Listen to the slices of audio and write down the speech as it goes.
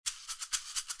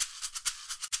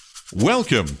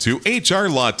Welcome to HR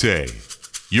Latte,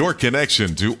 your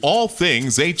connection to all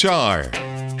things HR.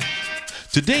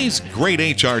 Today's great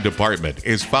HR department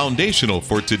is foundational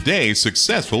for today's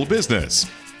successful business.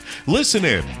 Listen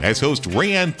in as host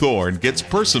Rayanne Thorne gets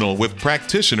personal with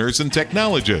practitioners and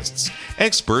technologists,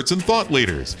 experts and thought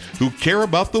leaders who care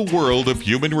about the world of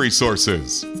human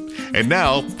resources. And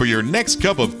now for your next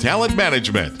cup of talent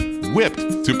management, whipped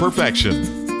to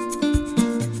perfection.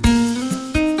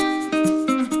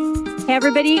 Hey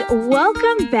everybody,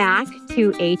 welcome back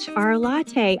to HR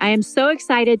Latte. I am so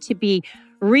excited to be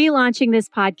relaunching this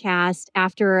podcast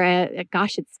after it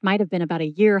might have been about a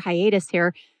year hiatus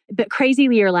here, but crazy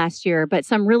year last year. But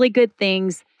some really good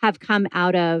things have come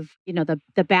out of,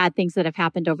 the bad things that have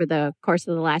happened over the course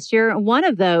of the last year. One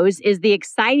of those is the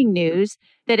exciting news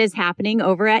that is happening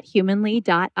over at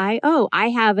humanly.io. I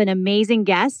have an amazing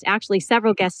guest, actually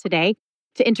several guests today,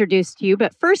 to introduce to you.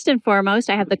 But first and foremost,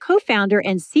 I have the co-founder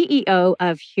and CEO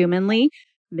of Humanly,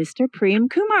 Mr. Prem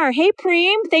Kumar. Hey,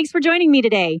 Prem, thanks for joining me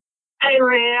today. Hey,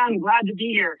 Ray, I'm glad to be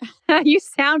here. You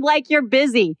sound like you're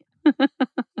busy.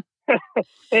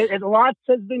 Lots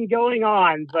has been going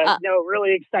on, but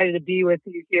really excited to be with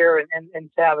you here and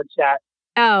to have a chat.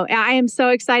 Oh, I am so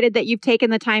excited that you've taken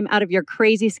the time out of your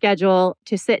crazy schedule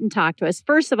to sit and talk to us.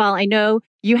 First of all, I know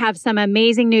you have some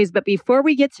amazing news, but before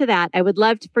we get to that, I would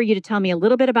love for you to tell me a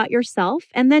little bit about yourself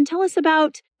and then tell us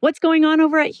about what's going on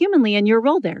over at Humanly and your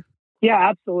role there. Yeah,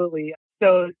 absolutely.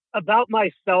 So about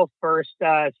myself first.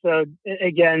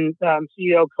 Again,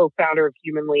 CEO, co-founder of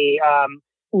Humanly,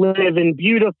 live in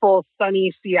beautiful,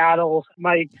 sunny Seattle.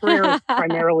 My career has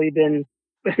primarily been...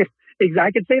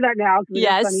 I can say that now because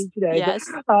it's sunny today. Yes.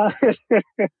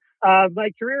 My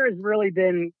career has really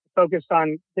been focused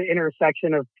on the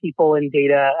intersection of people and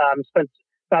data. Spent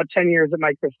about 10 years at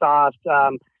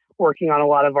Microsoft, working on a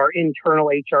lot of our internal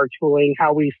HR tooling,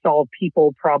 how we solve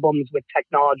people problems with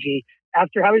technology.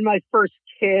 After having my first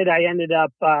kid, I ended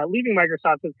up leaving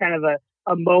Microsoft as kind of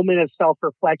a moment of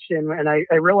self-reflection. And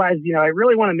I realized, I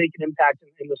really want to make an impact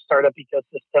in the startup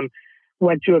ecosystem.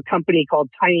 Went to a company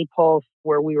called Tiny Pulse,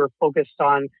 where we were focused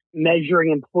on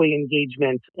measuring employee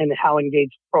engagement and how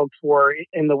engaged folks were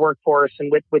in the workforce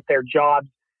and with their jobs.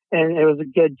 And it was a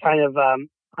good kind of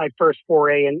my first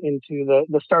foray into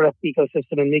the startup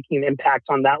ecosystem and making an impact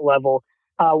on that level.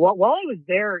 While I was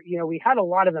there, we had a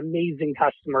lot of amazing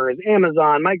customers,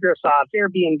 Amazon, Microsoft,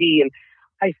 Airbnb, and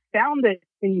I found that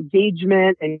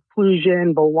engagement,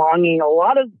 inclusion, belonging, a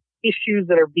lot of issues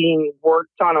that are being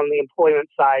worked on the employment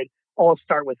side all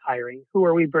start with hiring. Who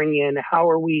are we bringing in? How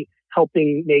are we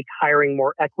helping make hiring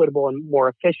more equitable and more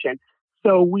efficient?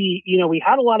 So we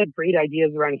had a lot of great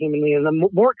ideas around Humanly, and the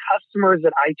more customers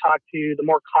that I talked to, the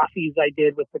more coffees I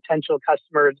did with potential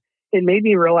customers, it made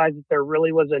me realize that there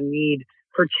really was a need,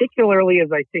 particularly as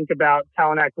I think about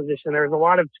talent acquisition. There's a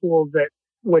lot of tools that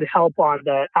would help on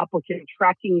the applicant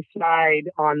tracking side,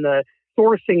 on the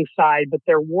sourcing side, but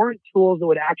there weren't tools that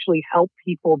would actually help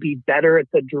people be better at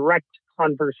the direct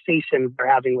conversations they're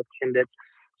having with candidates.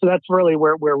 So that's really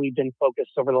where we've been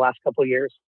focused over the last couple of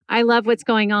years. I love what's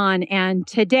going on. And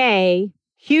today,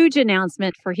 huge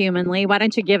announcement for Humanly. Why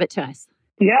don't you give it to us?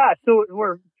 Yeah, so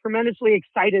we're tremendously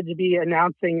excited to be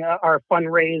announcing our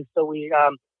fundraise. So we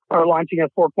are launching a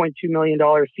 $4.2 million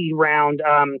seed round.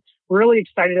 Really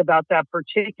excited about that,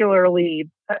 particularly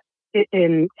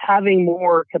in having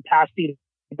more capacity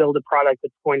to build a product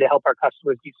that's going to help our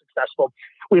customers be successful.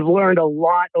 We've learned a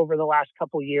lot over the last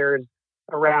couple of years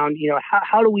around,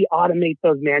 how do we automate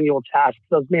those manual tasks,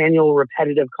 those manual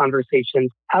repetitive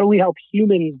conversations? How do we help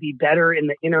humans be better in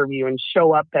the interview and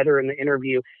show up better in the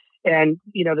interview? And,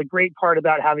 the great part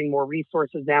about having more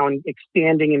resources now and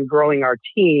expanding and growing our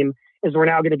team is we're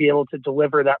now going to be able to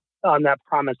deliver that on that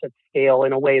promise at scale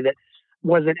in a way that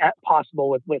wasn't possible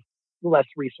with less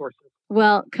resources.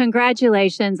 Well,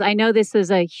 congratulations. I know this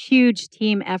is a huge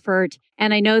team effort.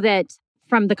 And I know that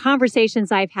from the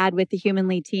conversations I've had with the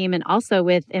Humanly team and also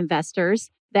with investors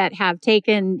that have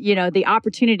taken, the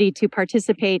opportunity to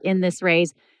participate in this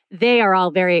raise, they are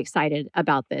all very excited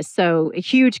about this. So a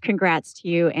huge congrats to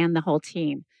you and the whole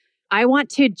team. I want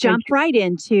to jump right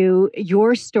into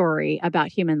your story about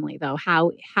Humanly, though,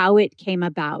 how it came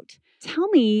about. Tell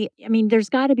me, there's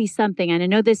got to be something, and I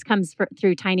know this comes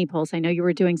through Tiny Pulse. I know you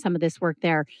were doing some of this work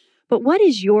there, but what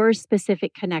is your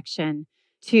specific connection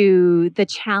to the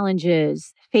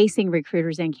challenges facing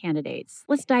recruiters and candidates?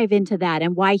 Let's dive into that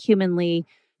and why Humanly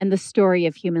and the story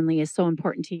of Humanly is so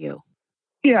important to you.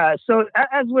 Yeah. So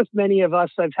as with many of us,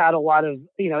 I've had a lot of,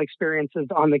 experiences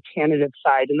on the candidate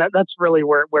side, and that's really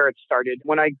where it started.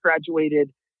 When I graduated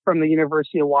from the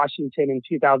University of Washington in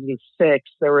 2006,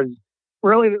 there was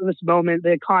really this moment,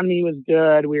 the economy was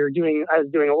good. I was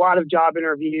doing a lot of job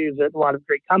interviews at a lot of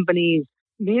great companies.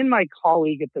 Me and my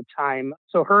colleague at the time,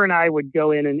 so her and I would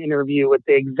go in and interview with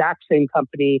the exact same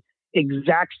company,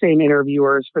 exact same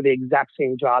interviewers for the exact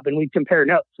same job. And we'd compare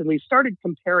notes. And we started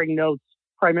comparing notes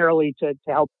primarily to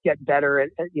help get better at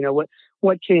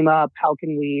what came up, how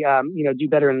can we, do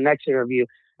better in the next interview.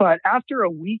 But after a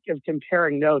week of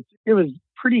comparing notes, it was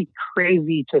pretty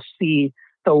crazy to see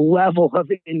the level of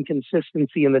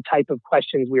inconsistency in the type of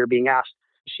questions we were being asked.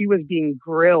 She was being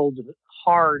grilled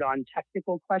hard on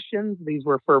technical questions. These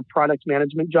were for product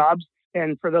management jobs.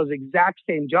 And for those exact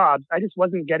same jobs, I just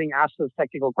wasn't getting asked those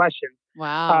technical questions.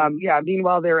 Wow.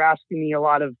 Meanwhile, they were asking me a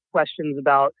lot of questions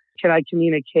about, can I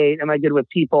communicate? Am I good with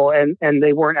people? And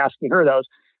they weren't asking her those.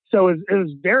 So it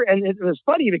was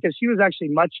funny because she was actually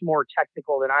much more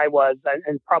technical than I was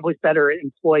and probably better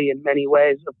employee in many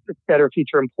ways, a better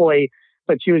future employee,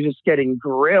 but she was just getting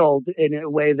grilled in a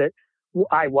way that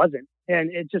I wasn't. And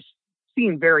it just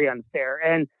seemed very unfair.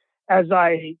 And as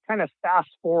I kind of fast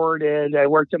forwarded, I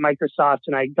worked at Microsoft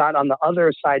and I got on the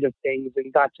other side of things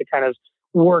and got to kind of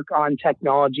work on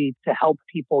technology to help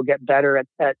people get better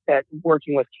at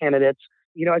working with candidates.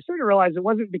 I started to realize it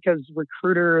wasn't because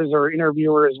recruiters or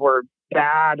interviewers were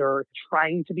bad or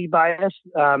trying to be biased,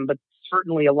 but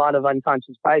certainly a lot of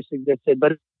unconscious bias existed.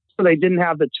 But so they didn't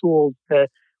have the tools to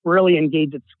really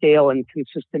engage at scale in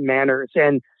consistent manners.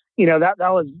 And that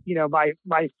was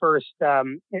my first.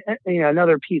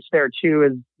 Another piece there too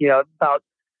is about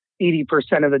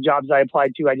 80% of the jobs I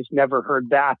applied to, I just never heard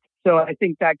back. So I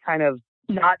think that kind of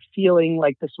not feeling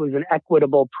like this was an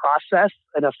equitable process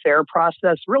and a fair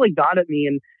process really got at me.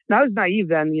 And I was naive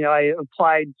then. I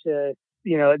applied to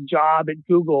a job at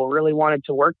Google, really wanted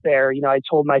to work there. I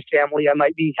told my family I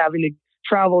might be having to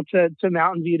travel to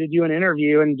Mountain View to do an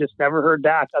interview and just never heard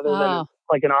back other than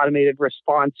like an automated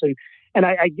response. And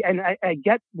I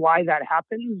get why that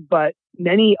happens, but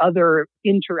many other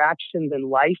interactions in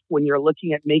life, when you're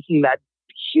looking at making that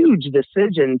huge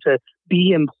decision to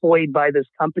be employed by this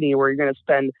company where you're going to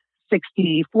spend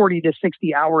 40 to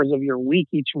 60 hours of your week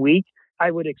each week,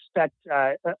 I would expect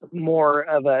more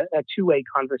of a two-way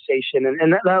conversation.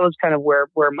 And that was kind of where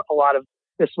a lot of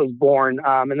this was born.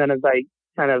 And then as I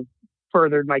kind of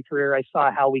furthered my career, I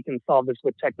saw how we can solve this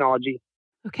with technology.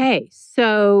 Okay,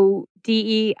 so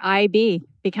DEIB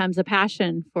becomes a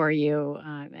passion for you.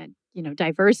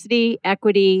 Diversity,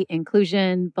 equity,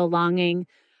 inclusion, belonging.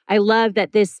 I love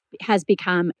that this has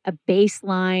become a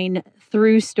baseline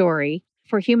through story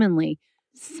for Humanly.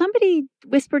 Somebody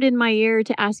whispered in my ear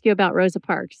to ask you about Rosa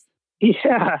Parks.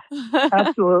 Yeah,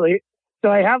 absolutely.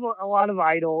 So I have a lot of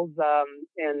idols,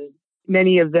 and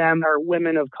many of them are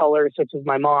women of color, such as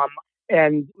my mom.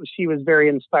 And she was very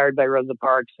inspired by Rosa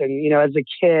Parks. And, as a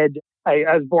kid, I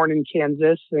was born in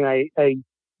Kansas and I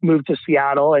moved to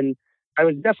Seattle, and I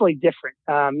was definitely different.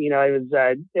 I was,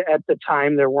 at the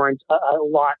time, there weren't a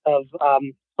lot of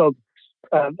folks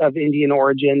of Indian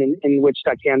origin in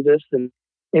Wichita, Kansas and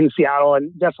in Seattle,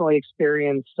 and definitely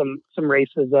experienced some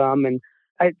racism. And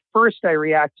at first I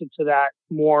reacted to that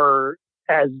more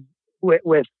as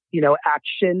with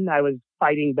action. I was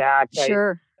fighting back.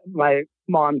 Sure. My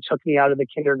mom took me out of the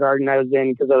kindergarten I was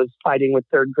in because I was fighting with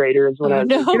third graders when I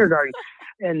was in kindergarten.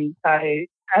 And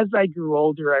as I grew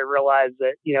older, I realized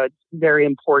that, it's very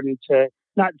important to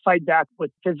not fight back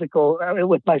with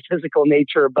my physical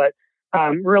nature, but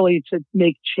really to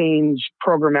make change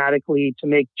programmatically, to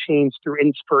make change through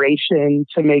inspiration,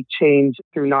 to make change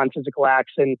through non-physical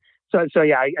acts. And so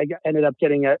yeah, I ended up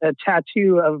getting a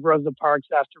tattoo of Rosa Parks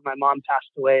after my mom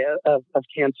passed away of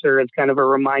cancer as kind of a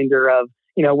reminder of,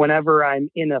 whenever I'm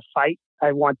in a fight,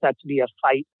 I want that to be a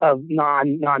fight of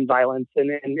non-violence. And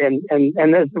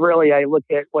that's really, I look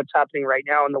at what's happening right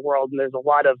now in the world, and there's a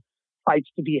lot of fights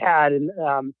to be had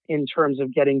in terms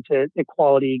of getting to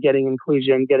equality, getting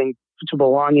inclusion, getting to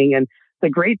belonging. And the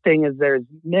great thing is there's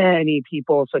many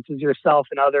people such as yourself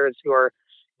and others who are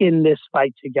in this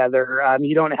fight together.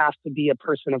 You don't have to be a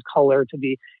person of color to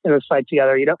be in this fight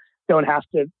together. You don't have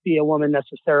to be a woman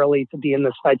necessarily to be in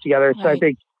this fight together. Right. So I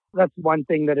think that's one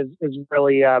thing that is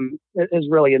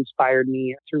really inspired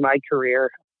me through my career.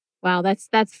 Wow, that's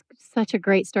such a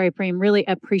great story, Prem. Really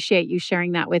appreciate you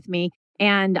sharing that with me.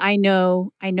 And I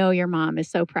know your mom is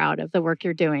so proud of the work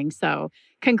you're doing. So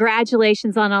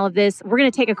congratulations on all of this. We're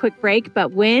going to take a quick break,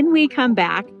 but when we come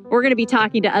back, we're going to be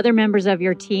talking to other members of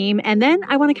your team. And then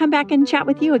I want to come back and chat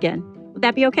with you again. Would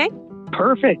that be okay?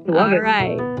 Perfect. Love it. All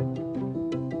right.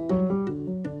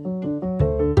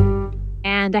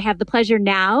 And I have the pleasure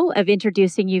now of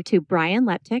introducing you to Brian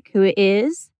Leptic, who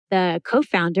is the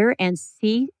co-founder and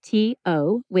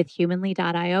CTO with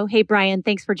Humanly.io. Hey, Brian,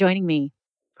 thanks for joining me.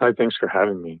 Hi, thanks for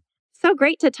having me. So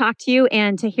great to talk to you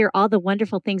and to hear all the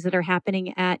wonderful things that are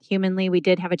happening at Humanly. We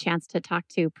did have a chance to talk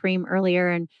to Preem earlier,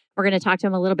 and we're going to talk to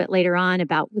him a little bit later on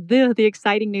about the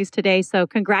exciting news today. So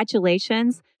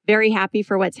congratulations. Very happy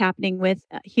for what's happening with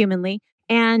Humanly.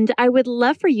 And I would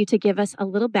love for you to give us a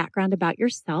little background about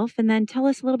yourself and then tell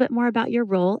us a little bit more about your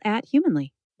role at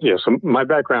Humanly. Yeah, so my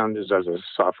background is as a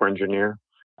software engineer.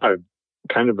 I'm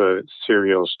kind of a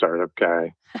serial startup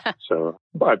guy. So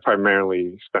I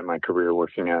primarily spent my career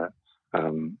working at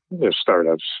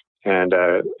startups and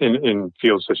in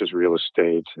fields such as real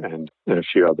estate and a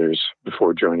few others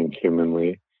before joining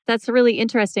Humanly. That's really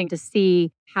interesting to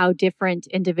see how different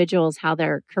individuals, how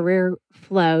their career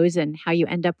flows and how you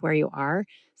end up where you are.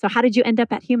 So how did you end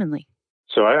up at Humanly?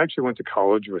 So I actually went to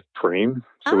college with Preem.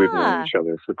 So we've known each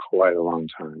other for quite a long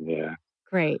time. Yeah.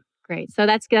 Great. So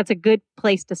that's a good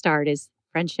place to start, is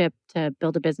friendship to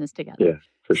build a business together. Yeah,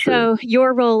 for sure. So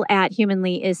your role at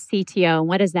Humanly is CTO. And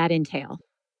what does that entail?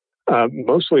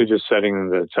 Mostly just setting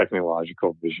the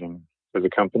technological vision for the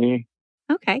company.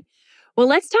 Okay. Well,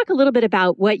 let's talk a little bit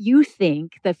about what you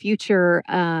think the future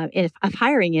of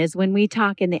hiring is when we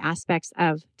talk in the aspects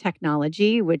of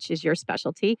technology, which is your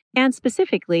specialty, and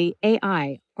specifically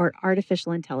AI or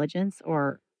artificial intelligence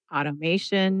or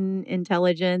automation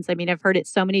intelligence. I mean, I've heard it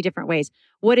so many different ways.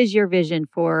 What is your vision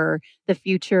for the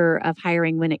future of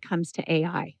hiring when it comes to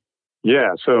AI?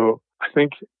 Yeah, so I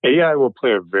think AI will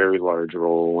play a very large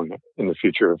role in the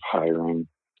future of hiring.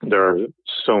 There are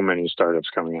so many startups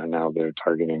coming out now that are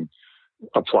targeting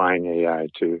applying AI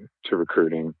to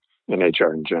recruiting and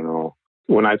HR in general.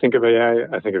 When I think of AI,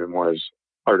 I think of it more as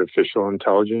artificial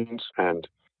intelligence, and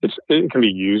it can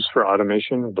be used for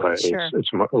automation, but Sure.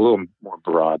 it's a little more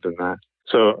broad than that.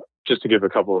 So just to give a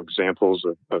couple of examples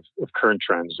of current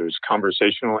trends, there's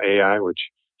conversational AI, which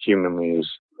Humanly is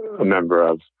a member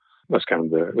of. That's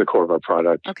kind of the core of our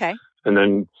product. Okay. And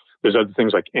then there's other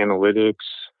things like analytics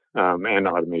and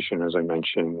automation, as I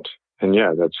mentioned. And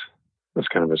yeah, that's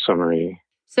kind of a summary.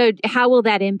 So how will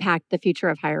that impact the future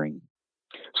of hiring?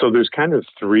 So there's kind of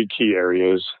three key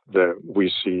areas that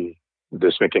we see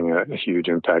this making a huge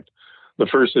impact. The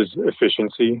first is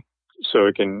efficiency. So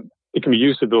it can be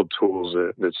used to build tools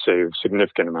that save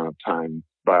significant amount of time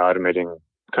by automating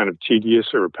kind of tedious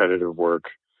or repetitive work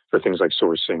for things like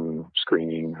sourcing,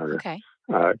 screening, or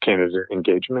candidate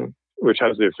engagement, which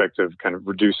has the effect of kind of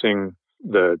reducing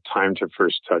the time to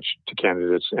first touch to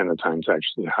candidates and the time to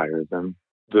actually hire them.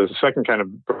 The second kind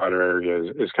of broader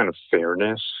area is kind of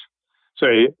fairness. So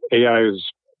AI is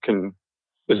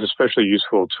especially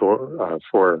useful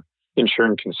for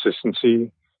ensuring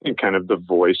consistency in kind of the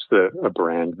voice that a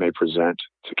brand may present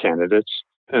to candidates,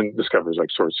 and this covers like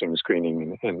sourcing,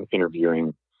 screening, and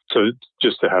interviewing. So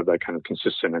just to have that kind of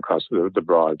consistent across the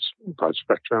broad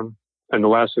spectrum. And the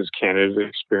last is candidate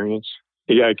experience.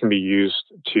 AI can be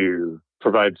used to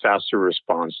provide faster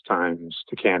response times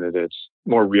to candidates,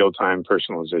 more real-time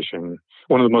personalization.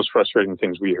 One of the most frustrating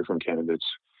things we hear from candidates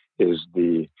is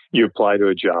you apply to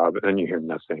a job and then you hear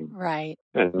nothing. Right.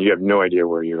 And you have no idea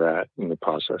where you're at in the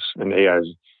process. And AI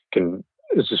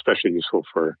is especially useful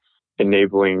for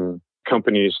enabling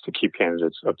companies to keep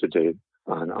candidates up to date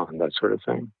on that sort of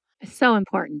thing. So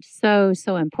important. So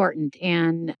important.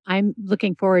 And I'm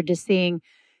looking forward to seeing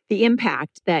the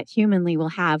impact that Humanly will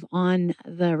have on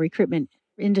the recruitment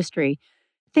industry.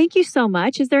 Thank you so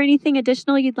much. Is there anything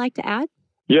additional you'd like to add?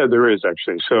 Yeah, there is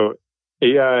actually. So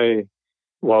AI,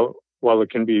 while it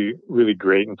can be really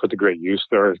great and put to great use,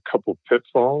 there are a couple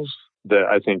pitfalls that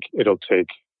I think it'll take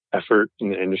effort in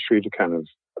the industry to kind of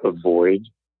avoid.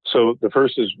 So the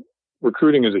first is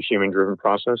recruiting is a human-driven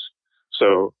process.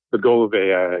 So the goal of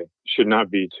AI should not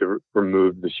be to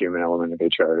remove the human element of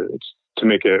HR. It's to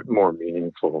make it more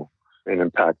meaningful and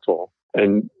impactful.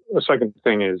 And the second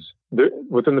thing is,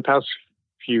 within the past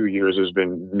few years, there's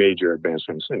been major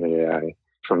advancements in AI,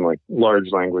 from like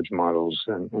large language models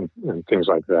and things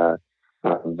like that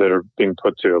that are being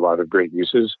put to a lot of great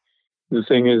uses. The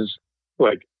thing is,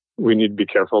 like, we need to be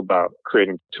careful about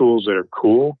creating tools that are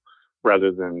cool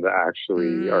rather than that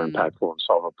actually are impactful and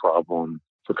solve a problem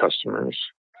for customers.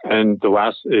 And the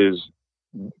last is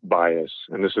bias.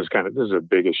 And this is a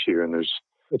big issue, and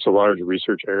it's a large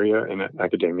research area in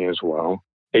academia as well.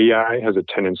 AI has a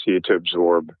tendency to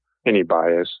absorb any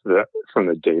bias that from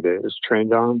the data is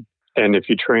trained on. And if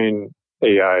you train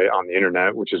AI on the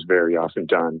internet, which is very often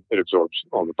done, it absorbs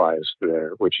all the bias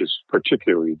there, which is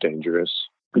particularly dangerous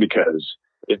because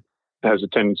it has a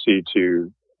tendency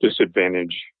to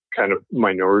disadvantage kind of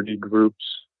minority groups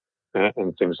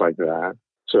and things like that.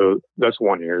 So that's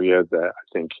one area that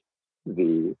I think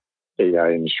the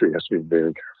AI industry has to be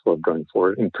very careful of going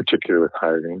forward, in particular with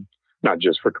hiring, not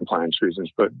just for compliance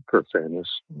reasons, but for fairness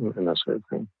and that sort of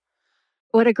thing.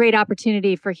 What a great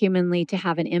opportunity for Humanly to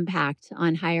have an impact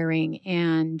on hiring,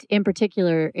 and in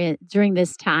particular during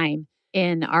this time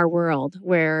in our world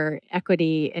where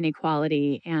equity and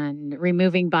equality and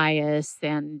removing bias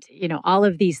and all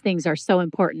of these things are so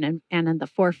important and in the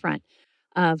forefront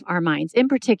of our minds, in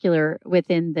particular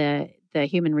within the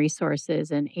human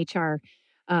resources and HR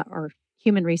or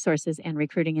human resources and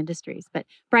recruiting industries. But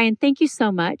Brian, thank you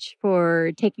so much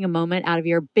for taking a moment out of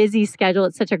your busy schedule.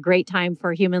 It's such a great time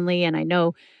for Humanly, and I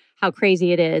know how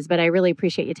crazy it is, but I really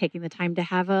appreciate you taking the time to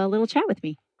have a little chat with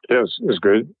me. Yeah, it was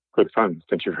great. Good fun.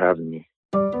 Thank you for having me.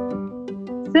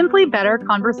 Simply better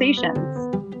conversations.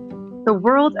 The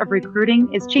world of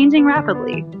recruiting is changing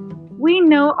rapidly. We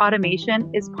know automation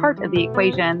is part of the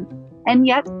equation, and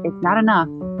yet it's not enough.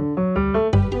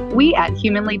 We at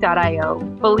Humanly.io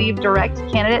believe direct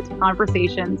candidate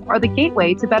conversations are the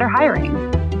gateway to better hiring.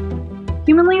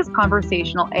 Humanly's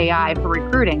conversational AI for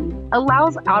recruiting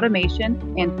allows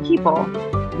automation and people,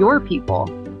 your people,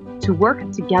 to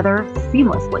work together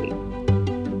seamlessly.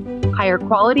 Hire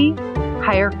quality,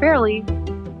 hire fairly,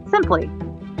 simply.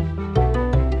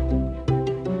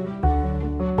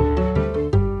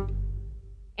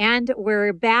 And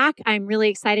we're back. I'm really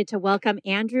excited to welcome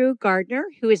Andrew Gardner,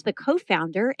 who is the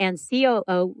co-founder and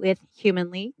COO with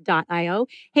Humanly.io.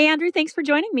 Hey, Andrew, thanks for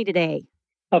joining me today.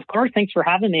 Of course. Thanks for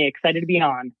having me. Excited to be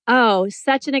on. Oh,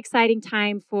 such an exciting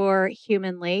time for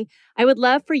Humanly. I would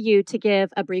love for you to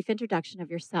give a brief introduction of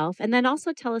yourself and then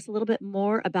also tell us a little bit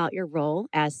more about your role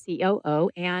as COO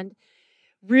and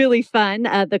really fun,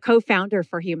 the co-founder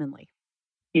for Humanly.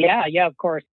 Yeah, of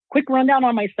course. Quick rundown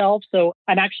on myself. So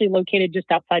I'm actually located just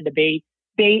outside the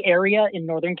Bay Area in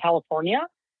Northern California,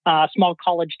 a small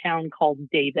college town called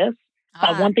Davis.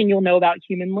 One thing you'll know about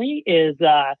Humanly is,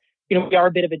 we are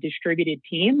a bit of a distributed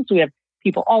team. So we have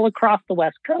people all across the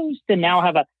West Coast and now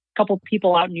have a couple of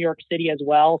people out in New York City as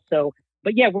well. So,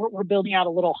 but yeah, we're building out a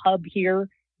little hub here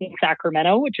in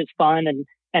Sacramento, which is fun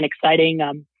and exciting.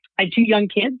 I have two young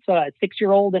kids, a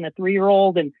 6-year-old and a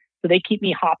 3-year-old, and so they keep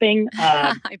me hopping.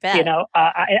 I bet.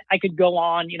 I could go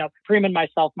on, Prem and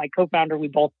myself, my co-founder, we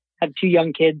both have 2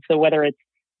 young kids. So whether it's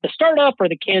the startup or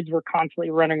the kids, we're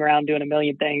constantly running around doing a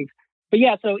million things. But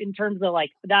yeah, so in terms of like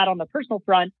that on the personal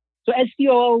front, so as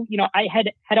COO, I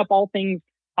head up all things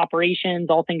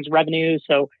operations, all things revenue.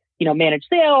 So, manage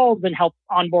sales and help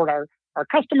onboard our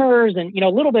customers and, a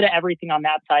little bit of everything on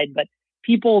that side. But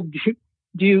people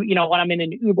do, when I'm in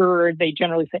an Uber, they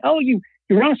generally say, oh, you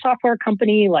run a software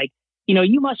company, like,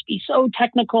 you must be so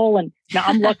technical. And now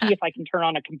I'm lucky if I can turn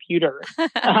on a computer.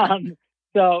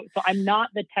 So I'm not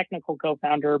the technical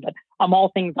co-founder, but I'm all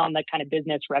things on the kind of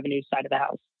business revenue side of the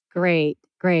house. Great.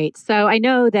 So I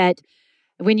know that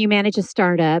when you manage a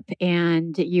startup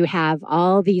and you have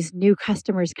all these new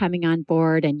customers coming on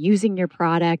board and using your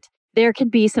product, there can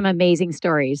be some amazing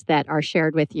stories that are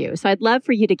shared with you. So I'd love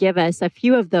for you to give us a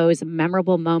few of those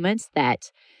memorable moments that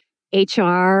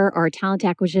HR or talent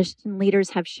acquisition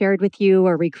leaders have shared with you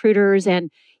or recruiters.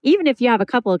 And even if you have a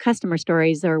couple of customer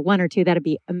stories or 1 or 2, that'd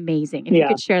be amazing if you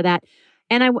could share that.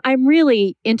 And I'm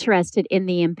really interested in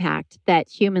the impact that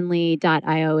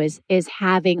Humanly.io is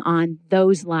having on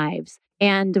those lives,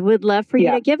 and would love for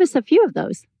you to give us a few of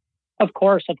those. Of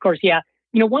course. Yeah.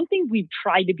 One thing we've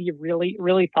tried to be really,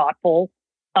 really thoughtful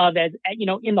of as,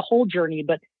 in the whole journey,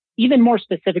 but even more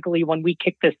specifically when we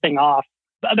kicked this thing off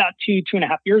about 2.5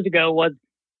 years ago, was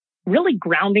really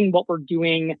grounding what we're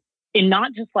doing in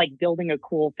not just like building a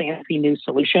cool, fancy new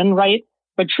solution, right?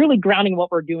 But truly grounding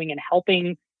what we're doing in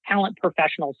helping talent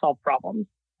professionals solve problems,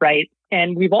 right?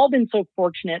 And we've all been so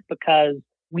fortunate because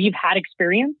we've had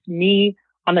experience. Me,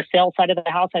 on the sales side of the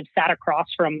house, I've sat across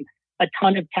from a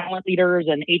ton of talent leaders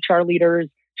and HR leaders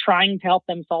trying to help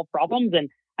them solve problems. And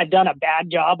I've done a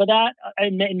bad job of that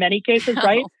in many cases,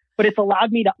 right? But it's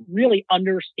allowed me to really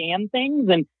understand things.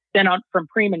 And then from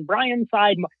Prem and Brian's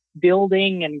side,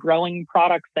 building and growing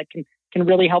products that can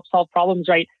really help solve problems,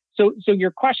 right? So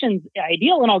your question's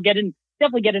ideal, and I'll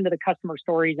definitely get into the customer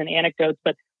stories and anecdotes.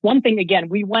 But one thing, again,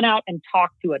 we went out and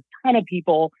talked to a ton of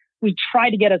people. We tried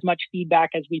to get as much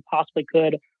feedback as we possibly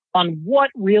could on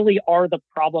what really are the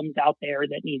problems out there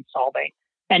that need solving,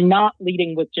 and not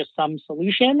leading with just some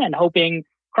solution and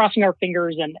crossing our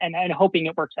fingers and hoping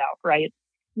it works out, right?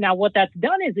 Now, what that's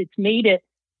done is it's made it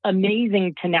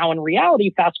amazing to now in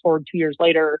reality, fast forward 2 years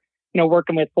later,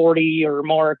 working with 40 or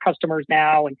more customers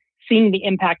now and seeing the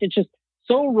impact. It's just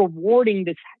so rewarding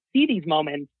to see these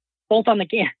moments, both on the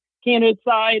candidate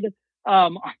side,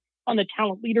 on the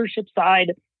talent leadership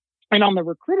side and on the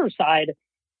recruiter side,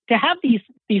 to have these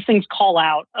things call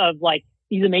out of like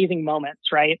these amazing moments,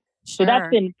 right? Sure. So that's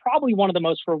been probably one of the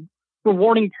most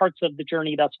rewarding parts of the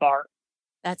journey thus far.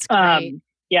 That's great.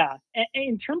 Yeah.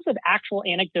 In terms of actual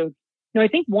anecdotes, I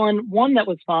think one that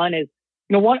was fun is,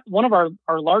 one of our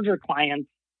larger clients,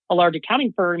 a large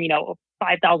accounting firm,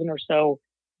 5,000 or so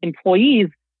employees,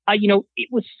 it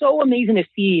was so amazing to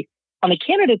see on the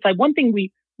candidate side. One thing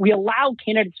we allow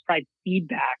candidates to provide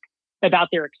feedback about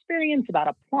their experience, about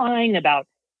applying, about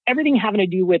everything having to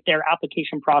do with their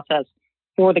application process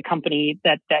for the company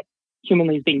that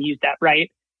Humanly is being used at, right?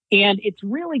 And it's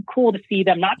really cool to see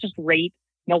them not just rate,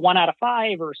 1 out of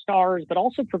 5 or stars, but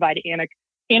also provide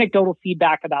anecdotal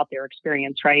feedback about their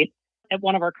experience, right? At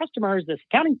one of our customers, this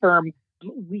accounting firm,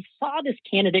 we saw this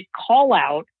candidate call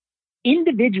out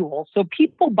individuals, so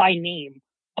people by name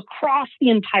across the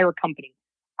entire company.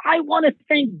 I want to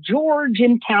thank George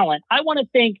in talent. I want to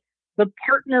thank the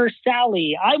partner,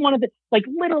 Sally. I want to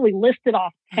literally listed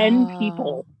off 10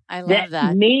 people I love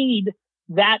that made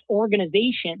that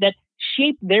organization, that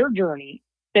shaped their journey,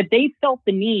 that they felt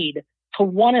the need to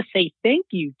want to say thank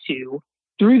you to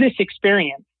through this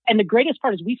experience. And the greatest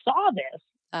part is we saw this.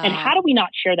 And how do we not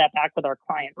share that back with our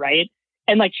client, right?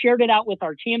 And shared it out with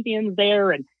our champions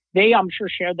there. And they, I'm sure,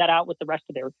 shared that out with the rest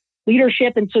of their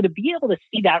leadership. And so to be able to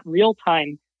see that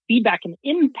real-time feedback and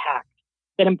impact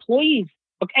that employees,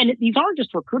 and these aren't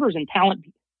just recruiters and talent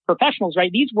professionals,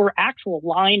 right? These were actual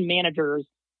line managers,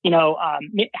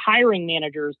 hiring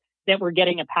managers that were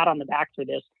getting a pat on the back for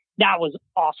this. That was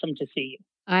awesome to see.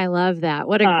 I love that.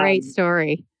 What a great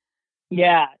story.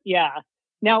 Yeah.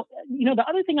 Now, the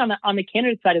other thing on the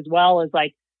candidate side as well is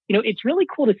it's really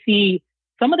cool to see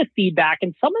some of the feedback,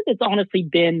 and some of it's honestly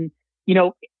been,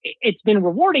 it's been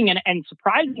rewarding and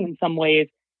surprising in some ways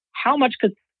how much,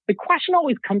 because the question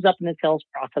always comes up in the sales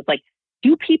process,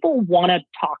 do people want to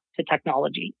talk to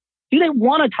technology? Do they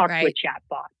want to talk to a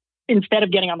chatbot instead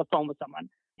of getting on the phone with someone?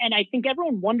 And I think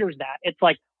everyone wonders that. It's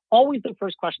always the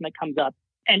first question that comes up.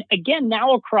 And again,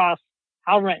 now across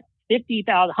 50,000,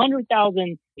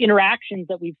 100,000 interactions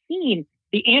that we've seen,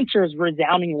 the answer is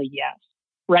resoundingly yes,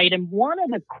 right? And one of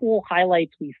the cool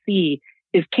highlights we see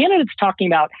is candidates talking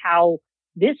about how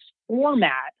this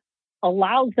format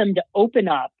allows them to open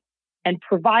up and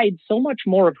provide so much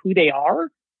more of who they are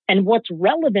and what's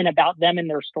relevant about them and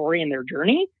their story and their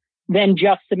journey than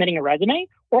just submitting a resume,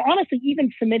 or honestly,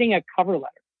 even submitting a cover letter,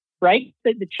 right?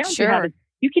 The challenge you have is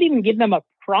you can even give them a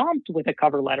prompt with a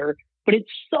cover letter, but it's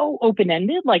so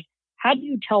open-ended. How do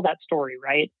you tell that story,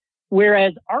 right?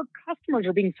 Whereas our customers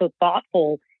are being so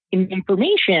thoughtful in the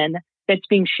information that's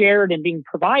being shared and being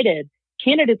provided,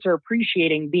 candidates are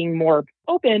appreciating being more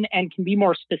open and can be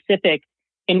more specific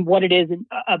in what it is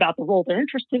about the role they're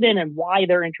interested in and why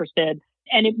they're interested.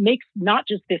 And it makes not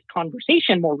just this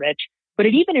conversation more rich, but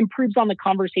it even improves on the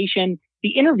conversation, the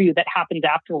interview that happens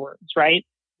afterwards, right?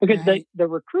 Because the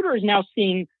recruiter is now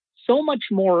seeing so much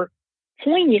more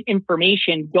poignant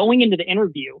information going into the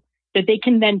interview that they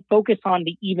can then focus on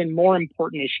the even more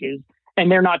important issues. And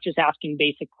they're not just asking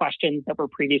basic questions that were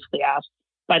previously asked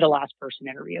by the last person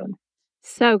interviewed.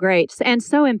 So great and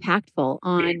so impactful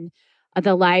on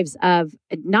the lives of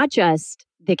not just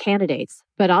the candidates,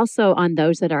 but also on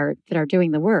those that are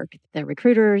doing the work, the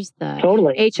recruiters,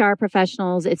 the HR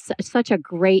professionals. It's such a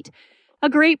great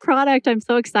product. I'm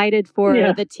so excited for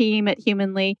the team at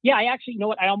Humanly. Yeah, I actually,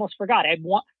 I almost forgot. I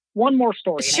have one more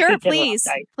story. Sure, please.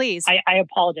 I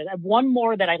apologize. I have one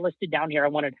more that I listed down here I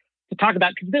wanted to talk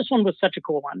about because this one was such a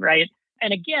cool one, right?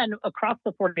 And again, across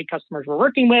the 40 customers we're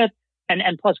working with, and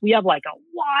plus we have a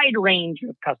wide range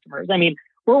of customers. I mean,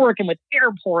 we're working with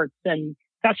airports and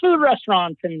fast food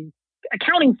restaurants and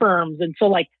accounting firms. And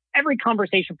so every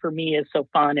conversation for me is so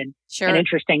fun and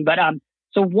interesting. But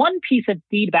so one piece of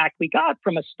feedback we got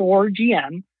from a store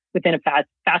GM within a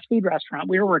fast food restaurant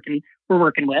we're working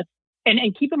with. And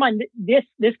keep in mind this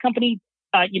company,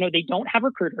 they don't have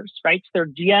recruiters, right? So their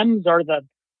GMs are the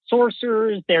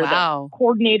sourcers, they're the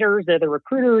coordinators, they're the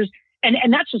recruiters. And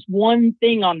that's just one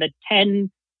thing on the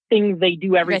 10 things they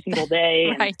do every single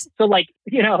day. And so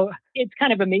it's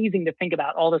kind of amazing to think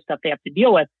about all the stuff they have to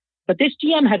deal with. But this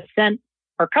GM had sent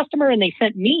our customer and they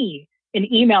sent me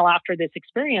an email after this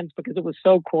experience because it was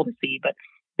so cool to see. But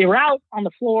they were out on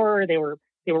the floor, they were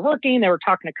working, they were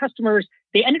talking to customers.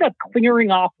 They ended up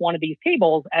clearing off one of these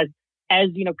tables as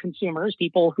consumers,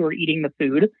 people who are eating the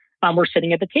food, were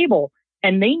sitting at the table.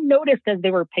 And they noticed as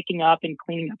they were picking up and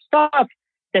cleaning up stuff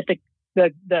that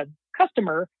the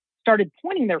customer started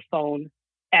pointing their phone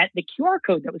at the QR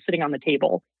code that was sitting on the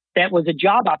table. That was a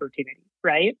job opportunity,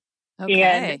 right? Okay.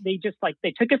 And they just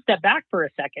they took a step back for a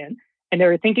second And they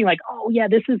were thinking like, oh yeah,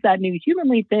 this is that new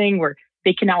Humanly thing where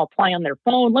they can now apply on their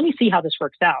phone. Let me see how this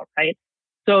works out, right?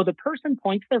 So the person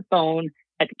points their phone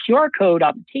at the QR code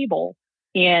on the table,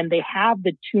 and they have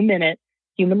the 2-minute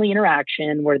Humanly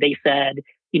interaction where they said,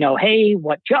 hey,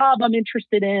 what job I'm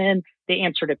interested in. They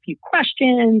answered a few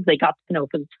questions. They got to know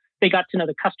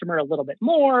the customer a little bit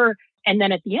more. And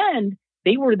then at the end,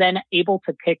 they were then able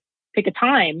to pick a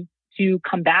time to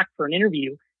come back for an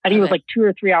interview. I think it was like 2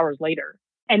 or 3 hours later,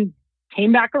 and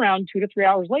came back around 2 to 3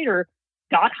 hours later,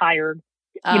 got hired,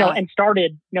 and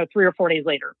started, 3 or 4 days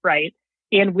later. Right.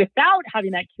 And without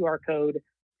having that QR code,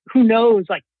 who knows,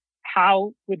 like,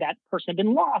 how would that person have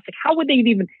been lost? Like, how would they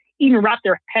even wrap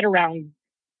their head around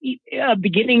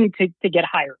beginning to get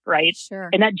hired, right? Sure.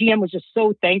 And that GM was just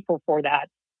so thankful for that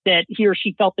he or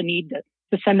she felt the need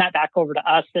to send that back over to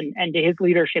us and to his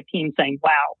leadership team, saying,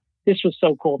 wow, this was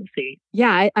so cool to see.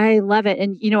 Yeah, I love it.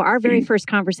 And, our very first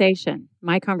conversation,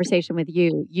 my conversation with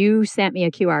you sent me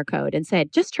a QR code and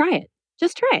said, just try it.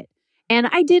 Just try it. And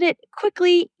I did it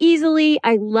quickly, easily.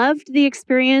 I loved the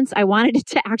experience. I wanted it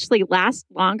to actually last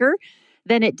longer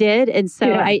than it did. And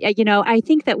so I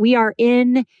think that we are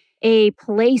in a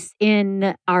place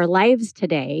in our lives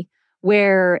today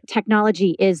where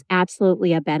technology is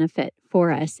absolutely a benefit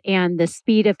for us, and the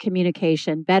speed of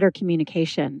communication, better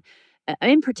communication,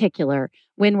 in particular,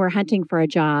 when we're hunting for a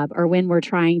job or when we're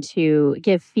trying to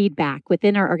give feedback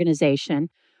within our organization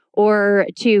or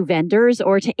to vendors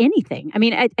or to anything. I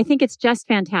mean, I think it's just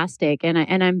fantastic.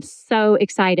 And I'm so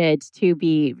excited to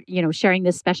be, sharing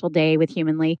this special day with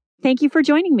Humanly. Thank you for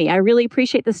joining me. I really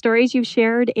appreciate the stories you've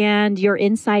shared and your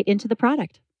insight into the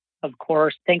product. Of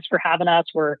course. Thanks for having us.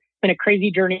 It's been a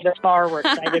crazy journey thus far. We're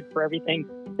excited for everything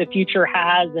the future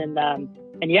has. And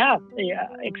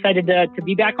excited to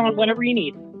be back on whenever you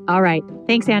need. All right.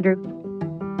 Thanks, Andrew.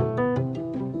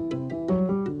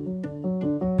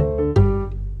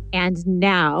 And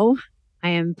now I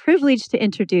am privileged to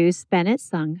introduce Bennett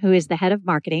Sung, who is the head of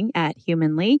marketing at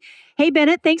Humanly. Hey,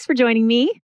 Bennett, thanks for joining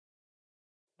me.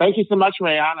 Thank you so much,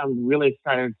 Rayanne. I'm really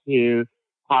excited to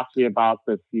talk to you about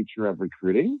the future of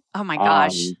recruiting. Oh my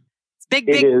gosh. It's big.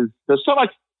 It is. There's so much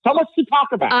to talk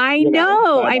about. I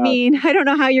know. But, I mean, I don't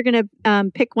know how you're going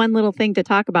to pick one little thing to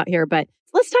talk about here, but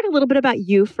let's talk a little bit about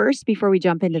you first before we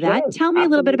jump into that. Tell me a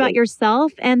little bit about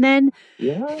yourself, and then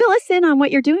fill us in on what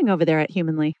you're doing over there at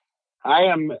Humanly. I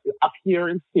am up here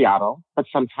in Seattle, but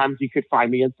sometimes you could find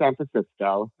me in San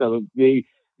Francisco. So the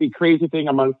crazy thing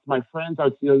amongst my friends are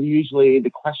usually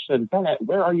the question, Bennett,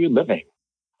 where are you living?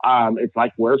 It's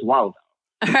like, where's Waldo?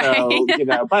 Right.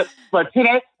 So, but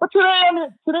today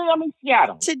I'm in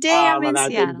Seattle. Today I'm in and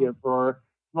Seattle. I've been here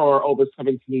for over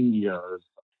 17 years.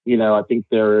 I think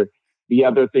the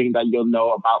other thing that you'll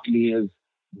know about me is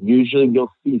usually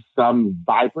you'll see some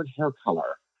vibrant hair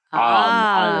color.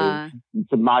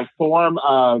 To my form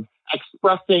of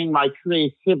expressing my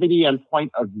creativity and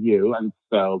point of view. And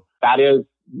so that is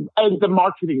the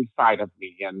marketing side of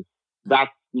me. And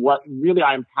that's what really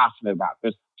I'm passionate about.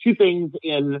 There's two things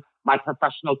in my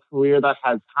professional career that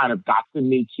has kind of gotten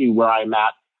me to where I'm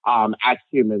at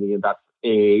Humanly. And that's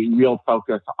a real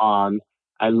focus on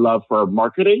a love for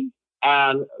marketing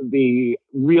and the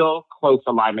real close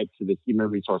alignment to the human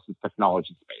resources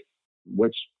technology space,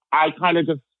 which I kind of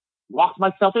just locked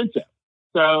myself into.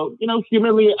 So,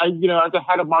 Humanly, as the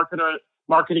head of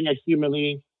marketing at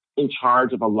Humanly, in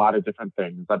charge of a lot of different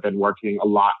things. I've been working a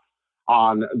lot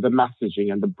on the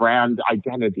messaging and the brand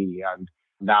identity, and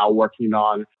now working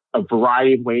on a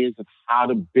variety of ways of how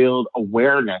to build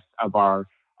awareness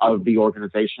of the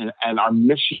organization and our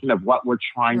mission of what we're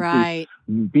trying to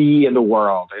be in the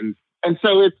world. And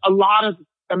so it's a lot of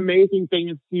amazing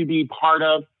things to be part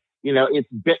of. It's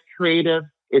a bit creative.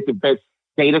 It's a bit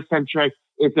data centric.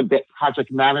 It's a bit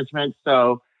project management.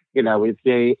 So, it's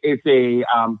a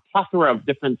plethora of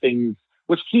different things,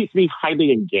 which keeps me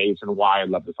highly engaged and why I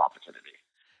love this opportunity.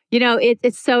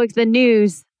 It's the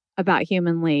news about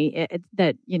Humanly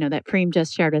that Preem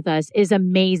just shared with us is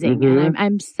amazing. Mm-hmm. And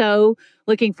I'm so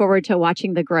looking forward to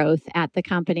watching the growth at the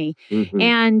company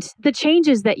and the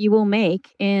changes that you will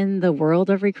make in the world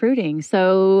of recruiting.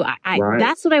 So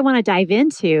that's what I want to dive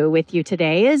into with you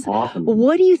today is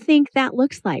what do you think that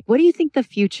looks like? What do you think the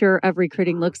future of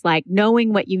recruiting looks like,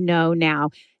 knowing what you know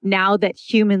now that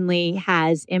Humanly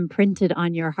has imprinted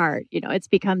on your heart? It's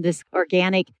become this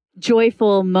organic,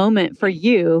 joyful moment for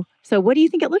you. So what do you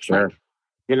think it looks like?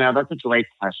 That's a great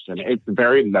question. It's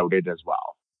very loaded as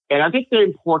well. And I think the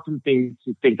important thing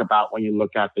to think about when you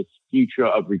look at the future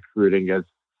of recruiting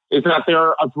is that there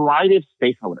are a variety of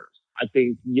stakeholders. I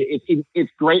think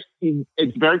it's great.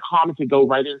 It's very common to go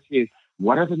right into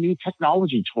what are the new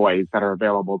technology toys that are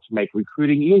available to make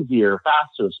recruiting easier,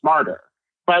 faster, smarter?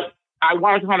 But I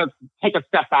want to kind of take a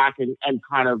step back and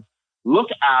kind of look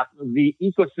at the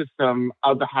ecosystem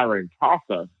of the hiring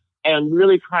process and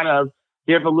really kind of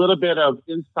give a little bit of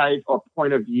insight or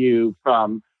point of view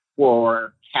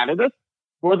for candidates,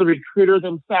 for the recruiter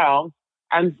themselves,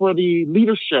 and for the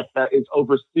leadership that is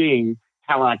overseeing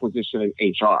talent acquisition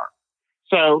in HR.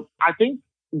 So I think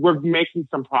we're making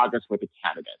some progress with the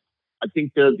candidate. I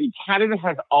think the candidate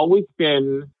has always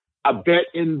been a bit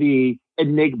in the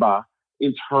enigma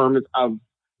in terms of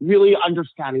really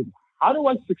understanding how do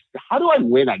I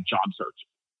win at job search?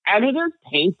 And it is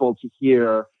painful to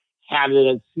hear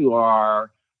candidates who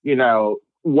are,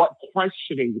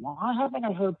 questioning, why haven't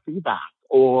I heard feedback?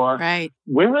 Or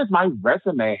where is my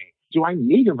resume? Do I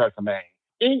need a resume?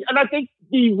 And I think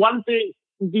the one thing,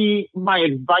 my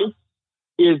advice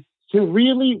is to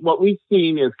really, what we've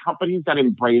seen is companies that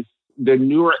embrace the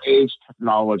newer age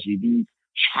technology, these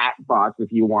chatbots,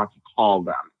 if you want to call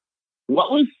them.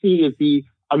 What we see is the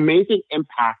amazing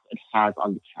impact it has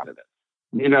on the candidates.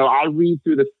 I read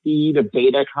through the feed of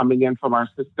data coming in from our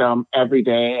system every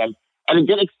day and it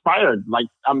gets expired, like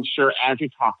I'm sure Andrew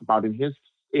talked about in his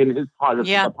part of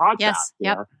the podcast. Yes.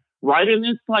 Yep. Here, right? And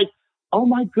it's like, oh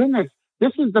my goodness,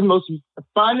 this is the most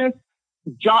funnest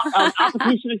job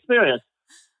application experience.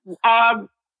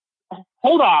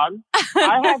 Hold on.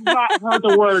 I have not heard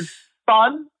the word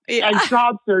fun and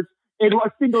job search in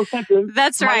a single sentence.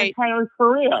 That's right. My entire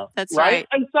career. That's right.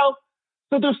 And so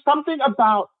there's something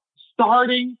about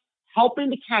helping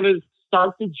the candidates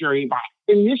start the journey by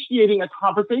initiating a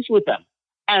conversation with them.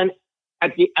 And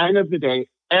at the end of the day,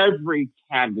 every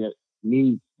candidate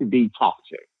needs to be talked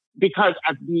to, because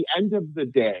at the end of the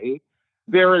day,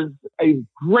 there is a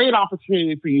great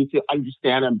opportunity for you to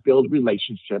understand and build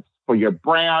relationships for your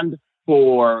brand,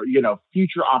 for,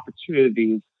 future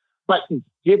opportunities, but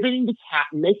making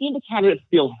the candidate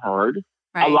feel heard,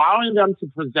 allowing them to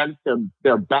present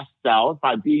their best selves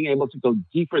by being able to go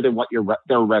deeper than what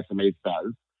their resume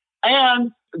says.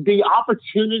 And the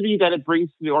opportunity that it brings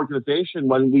to the organization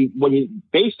when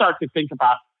they start to think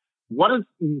about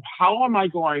how am I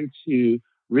going to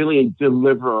really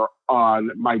deliver on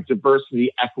my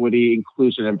diversity, equity,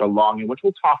 inclusion, and belonging, which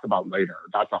we'll talk about later.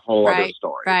 That's a whole other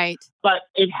story. Right. But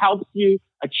it helps you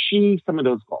achieve some of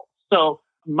those goals. So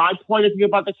my point of view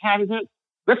about the candidate,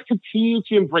 let's continue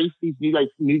to embrace these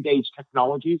new age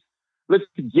technologies. Let's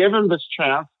give them this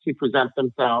chance to present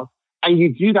themselves. And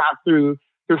you do that through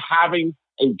having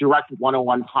a direct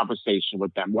one-on-one conversation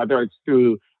with them, whether it's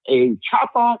through a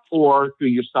chatbot or through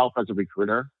yourself as a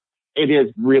recruiter. It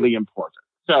is really important.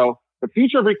 So the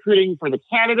future of recruiting for the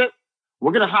candidate,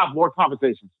 we're going to have more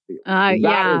conversations with you.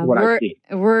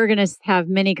 We're going to have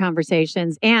many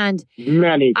conversations. And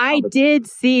I did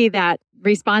see that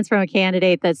response from a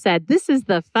candidate that said, this is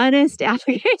the funnest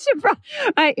application.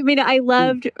 I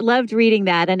loved reading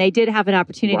that. And I did have an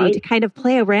opportunity to kind of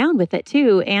play around with it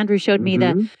too. Andrew showed me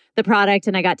the product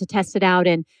and I got to test it out.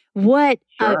 And what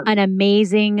an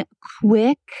amazing,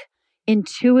 quick,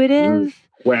 intuitive...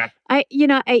 I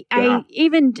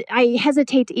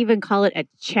hesitate to even call it a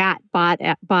chat bot,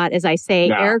 as I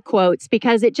say, air quotes,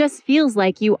 because it just feels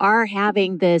like you are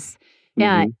having this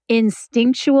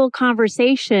instinctual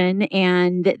conversation,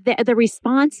 and the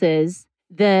responses,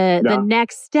 the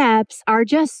next steps are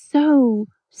just so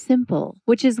simple,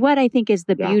 which is what I think is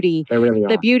the beauty. They really are.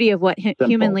 The beauty of what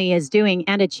Humanly is doing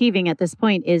and achieving at this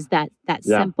point is that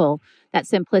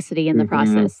simplicity in the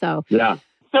process. So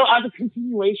So as a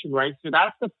continuation, right? So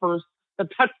that's the first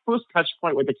touch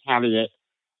point with the candidate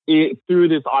through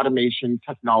this automation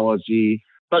technology.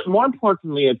 But more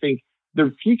importantly, I think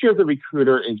the future of the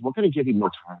recruiter is we're going to give you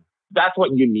more time. That's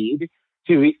what you need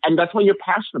and that's what you're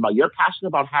passionate about. You're passionate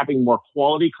about having more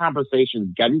quality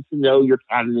conversations, getting to know your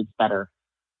candidates better.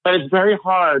 But it's very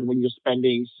hard when you're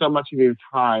spending so much of your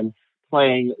time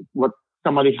playing what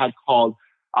somebody had called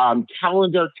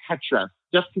calendar Tetris,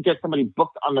 just to get somebody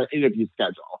booked on the interview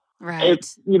schedule. Right.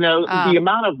 It's, the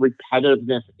amount of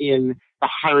repetitiveness in the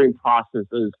hiring process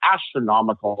is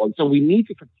astronomical. And so we need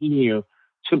to continue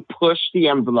to push the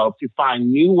envelope to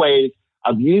find new ways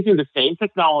of using the same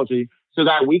technology so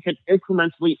that we can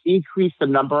incrementally increase the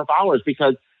number of hours.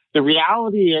 Because the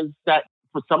reality is that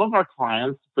for some of our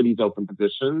clients for these open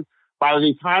positions, by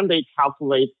the time they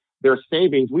calculate their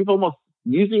savings, we've almost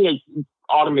using an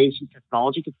automation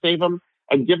technology to save them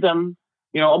and give them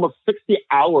almost 60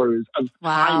 hours of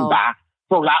time back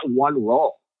for that one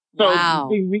role. So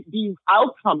the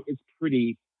outcome is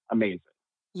pretty amazing.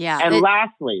 Yeah. And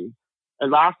lastly, to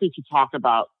talk to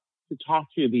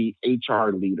the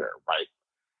HR leader, right?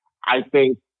 I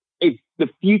think the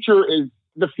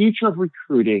future of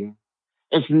recruiting.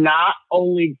 It's not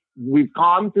only we've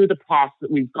gone through the process,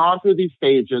 we've gone through these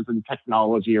stages in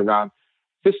technology around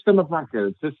system of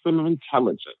record, system of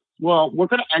intelligence. Well, we're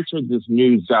going to enter this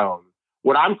new zone,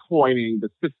 what I'm coining the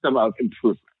system of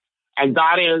improvement. And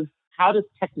that is, how does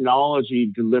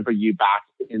technology deliver you back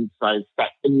insights that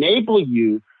enable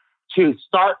you to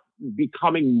start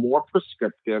becoming more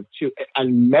prescriptive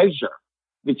and measure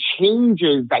the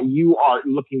changes that you are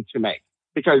looking to make?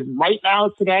 Because right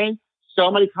now, today, so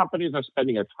many companies are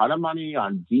spending a ton of money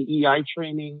on DEI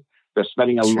training. They're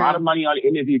spending a lot of money on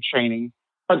interview training.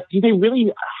 But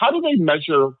how do they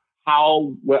measure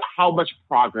how much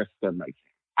progress they're making?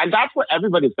 And that's what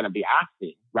everybody's going to be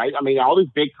asking, right? I mean, all these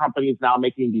big companies now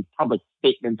making these public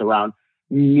statements around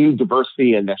new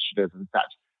diversity initiatives and such.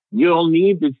 You'll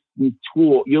need this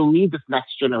tool. You'll need this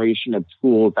next generation of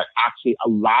tools that actually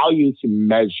allow you to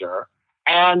measure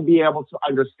and be able to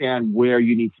understand where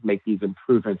you need to make these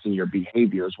improvements in your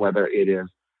behaviors, whether it is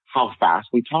how fast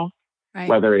we talk,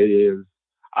 whether it is,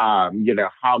 how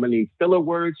many filler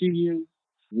words you use,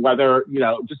 whether,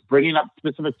 just bringing up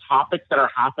specific topics that are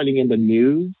happening in the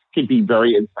news could be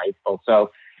very insightful.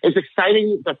 So it's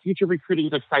exciting. The future of recruiting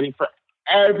is exciting for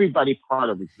everybody part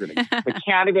of recruiting, the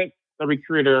candidate, the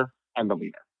recruiter, and the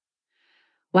leader.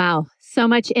 Wow. So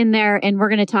much in there. And we're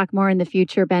going to talk more in the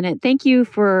future, Bennett. Thank you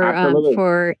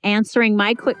for answering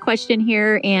my quick question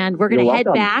here. And we're going to head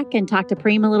back and talk to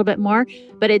Prem a little bit more.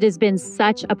 But it has been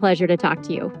such a pleasure to talk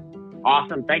to you.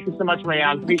 Awesome. Thank you so much,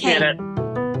 Rayanne. Appreciate it.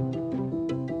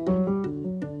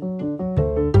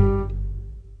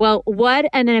 Well, what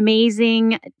an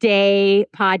amazing day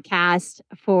podcast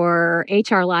for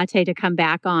HR Latte to come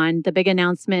back on. The big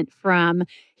announcement from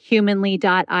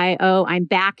Humanly.io. I'm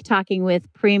back talking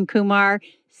with Prem Kumar,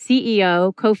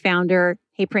 CEO, co-founder.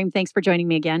 Hey, Prem, thanks for joining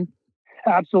me again.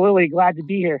 Absolutely. Glad to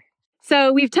be here.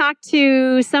 So we've talked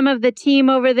to some of the team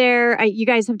over there. You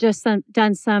guys have just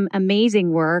done some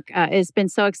amazing work. It's been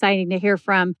so exciting to hear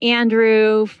from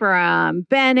Andrew, from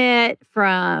Bennett,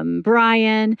 from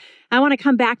Brian. I want to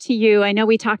come back to you. I know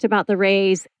we talked about the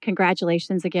raise.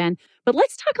 Congratulations again. But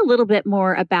let's talk a little bit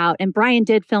more about, and Brian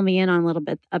did fill me in on a little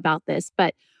bit about this,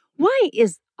 but why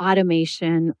is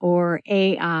automation or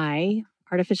AI,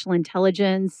 artificial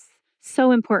intelligence,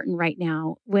 so important right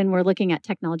now when we're looking at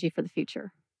technology for the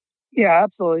future? Yeah,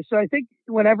 absolutely. So I think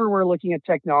whenever we're looking at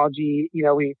technology,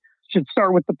 we should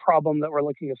start with the problem that we're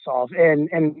looking to solve. And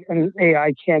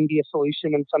AI can be a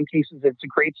solution. In some cases, it's a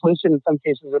great solution. In some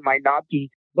cases, it might not be.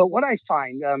 But what I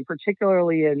find,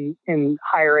 particularly in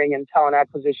hiring and talent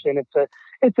acquisition,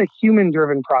 it's a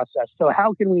human-driven process. So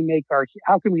how can we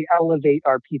elevate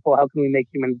our people? How can we make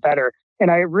humans better?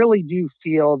 And I really do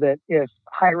feel that if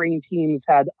hiring teams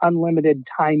had unlimited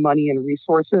time, money, and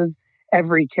resources,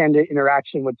 every candidate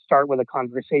interaction would start with a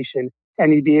conversation,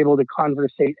 and you'd be able to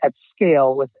conversate at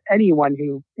scale with anyone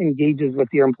who engages with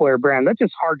your employer brand. That's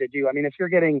just hard to do. I mean, if you're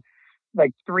getting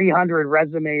like 300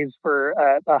 resumes for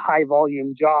a high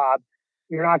volume job,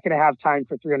 you're not going to have time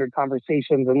for 300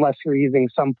 conversations unless you're using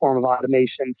some form of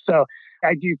automation. So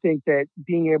I do think that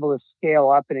being able to scale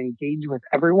up and engage with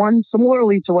everyone,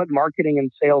 similarly to what marketing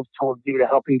and sales tools do to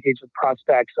help engage with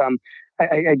prospects,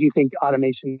 I do think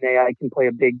automation and AI can play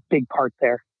a big part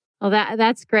there. Well,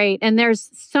 that's great. And there's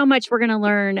so much we're going to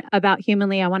learn about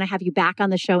Humanly. I want to have you back on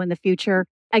the show in the future.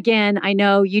 Again, I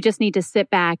know you just need to sit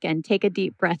back and take a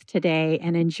deep breath today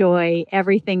and enjoy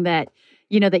everything that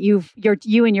you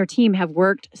and your team have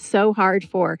worked so hard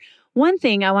for. One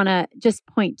thing I want to just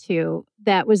point to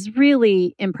that was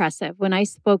really impressive when I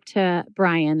spoke to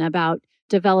Brian about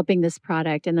developing this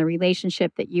product and the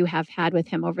relationship that you have had with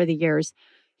him over the years.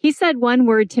 He said one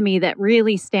word to me that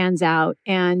really stands out.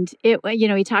 And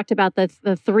he talked about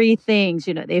the three things,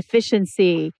 the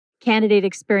efficiency, candidate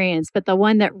experience, but the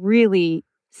one that really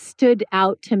stood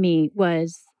out to me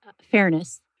was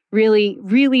fairness, really,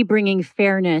 really bringing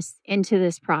fairness into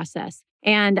this process.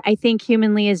 And I think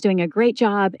Humanly is doing a great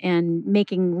job and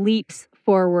making leaps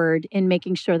forward in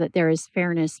making sure that there is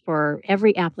fairness for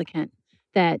every applicant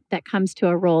that comes to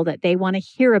a role that they want to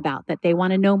hear about, that they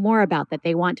want to know more about, that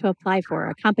they want to apply for,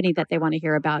 a company that they want to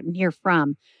hear about and hear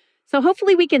from. So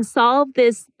hopefully we can solve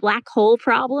this black hole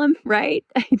problem, right?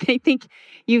 I think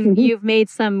you've made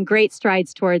some great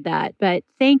strides toward that. But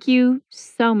thank you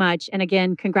so much. And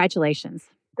again, congratulations.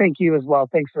 Thank you as well.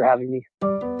 Thanks for having me.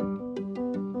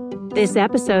 This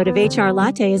episode of HR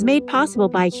Latte is made possible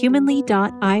by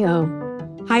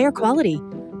Humanly.io. Hire quality,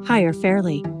 hire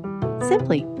fairly.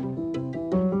 Simply.